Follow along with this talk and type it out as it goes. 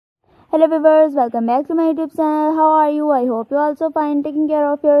Hello viewers, welcome back to my YouTube channel. How are you? I hope you also fine, taking care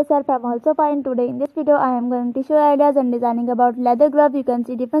of yourself. I'm also fine. Today in this video I am going to show ideas and designing about leather gloves. You can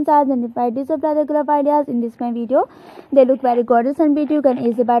see different sizes and different varieties of leather glove ideas in this my video. They look very gorgeous and beautiful. You can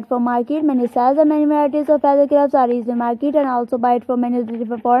easily buy it from market. Many styles and many varieties of leather gloves are easily market and also buy it from many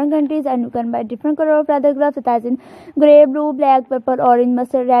different foreign countries, and you can buy different color of leather gloves such as in grey, blue, black, purple, orange,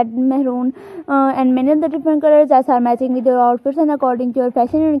 mustard, red, maroon, and many of the different colors that are matching with your outfits and according to your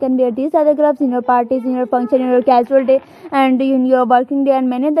fashion. You can wear these leather gloves in your parties, in your function, in your casual day, and in your working day, and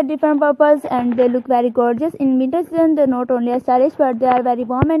many of the different purpose, and they look very gorgeous. In winter season they not only are stylish but they are very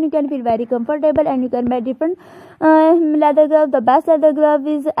warm and you can feel very comfortable, and you can buy different leather gloves. The best leather glove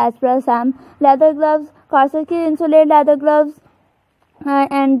is as per Sam leather gloves, Kawasaki insulated leather gloves,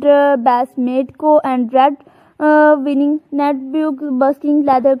 and Bass Medco and Red winning netbook busking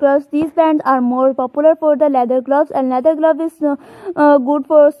leather gloves. These brands are more popular for the leather gloves, and leather glove is good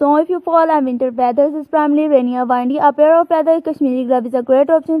for snow if you fall and winter weather is primarily rainy or windy. A pair of leather Kashmiri glove is a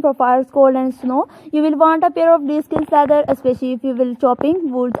great option for fire, cold and snow. You will want a pair of deerskin leather, especially if you will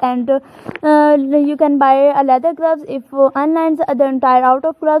chopping woods, and you can buy a leather gloves if unlined. The entire out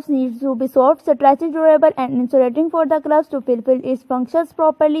of gloves needs to be soft, stretchy, durable and insulating for the gloves to fulfill its functions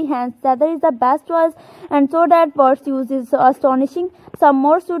properly. Hence leather is the best choice, and so that what's use is astonishing, some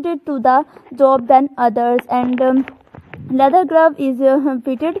more suited to the job than others. And leather glove is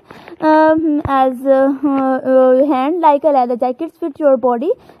fitted as hand like a leather jacket. Fit your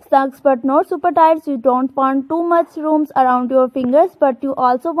body, snug but not super tight. So you don't want too much rooms around your fingers, but you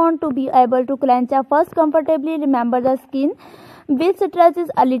also want to be able to clench a first comfortably. Remember the skin which stretches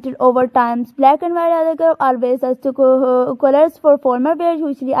a little over time. Black and white leather glove always has to colors for formal wear.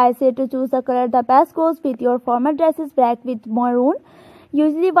 Usually I say to choose the color the best goes with your formal dresses. Black with maroon,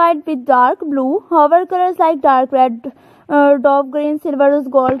 usually white with dark blue. However, colors like dark red, dove green, silver rose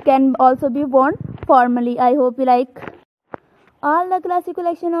gold can also be worn formally. I hope you like all the classic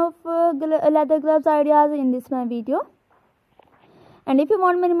collection of leather gloves ideas in this my video. And if you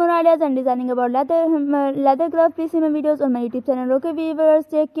want many more ideas and designing about leather glove, please see my videos on my YouTube channel. Okay viewers,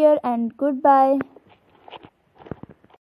 take care and goodbye.